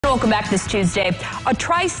Welcome back this Tuesday. A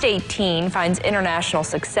tri-state teen finds international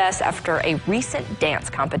success after a recent dance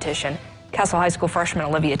competition. Castle High School freshman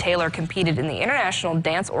Olivia Taylor competed in the International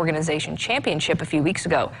Dance Organization Championship a few weeks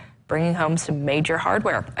ago, bringing home some major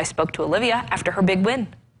hardware. I spoke to Olivia after her big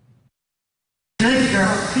win. Good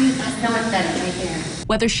girl. So much better right there.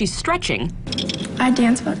 Whether she's stretching, I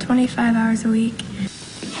dance about 25 hours a week.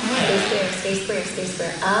 Stay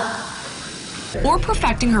square, up. or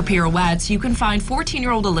perfecting her pirouettes, you can find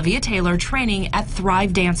 14-year-old Olivia Taylor training at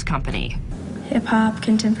Thrive Dance Company. Hip-hop,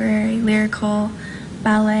 contemporary, lyrical,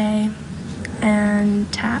 ballet,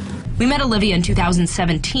 and tap. We met Olivia in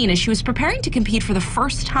 2017 as she was preparing to compete for the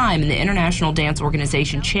first time in the International Dance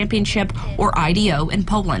Organization Championship, or IDO, in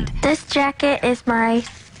Poland. This jacket is my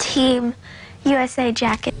Team USA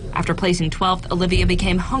jacket. After placing 12th, Olivia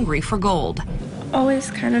became hungry for gold. Always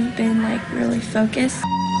kind of been like really focused.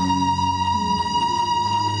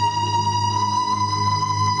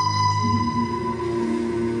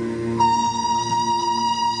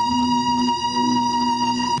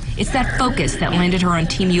 It's that focus that landed her on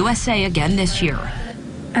Team USA again this year.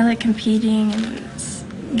 I like competing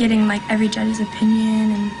and getting like every judge's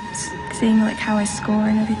opinion and seeing like how I score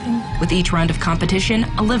and everything. With each round of competition,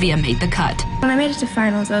 Olivia made the cut. When I made it to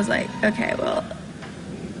finals, I was like, okay, well,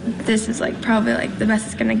 this is like probably like the best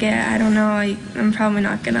it's gonna get. I don't know, I'm probably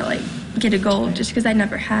not gonna like get a gold just because I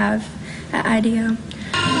never have at IDO.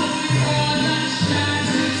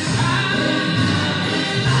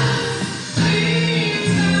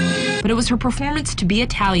 But it was her performance to Be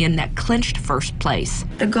Italian that clinched first place.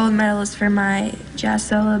 The gold medal is for my jazz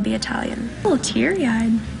solo, Be Italian. A little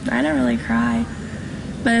teary-eyed. I didn't really cry,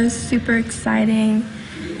 but it was super exciting.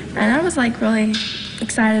 And I was like really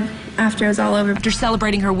excited after it was all over. After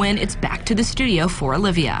celebrating her win, it's back to the studio for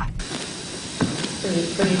Olivia.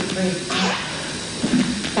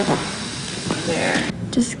 There.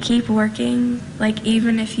 Just keep working. Like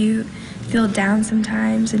even if you feel down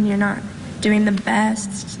sometimes and you're not doing the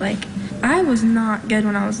best, like I was not good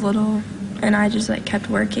when I was little, and I just like kept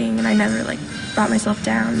working and I never like brought myself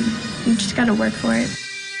down. You just gotta work for it.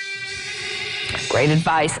 Great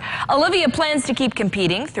advice. Olivia plans to keep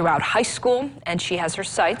competing throughout high school, and she has her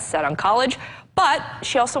sights set on college, but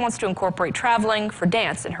she also wants to incorporate traveling for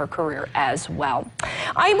dance in her career as well.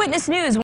 Eyewitness News.